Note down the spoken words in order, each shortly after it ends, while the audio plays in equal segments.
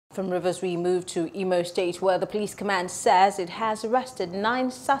From Rivers, we move to Imo State, where the police command says it has arrested 9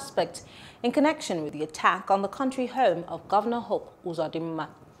 suspects in connection with the attack on the country home of Governor Hope Uzodinma.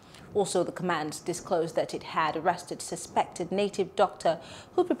 Also, the command disclosed that it had arrested suspected native doctor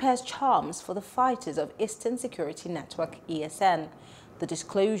who prepares charms for the fighters of Eastern Security Network (ESN). The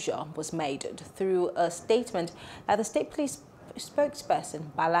disclosure was made through a statement by the state police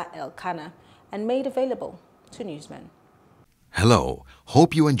spokesperson Bala El-Kana and made available to newsmen. Hello,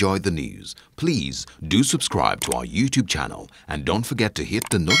 hope you enjoyed the news. Please do subscribe to our YouTube channel and don't forget to hit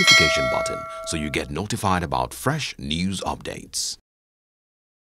the notification button so you get notified about fresh news updates.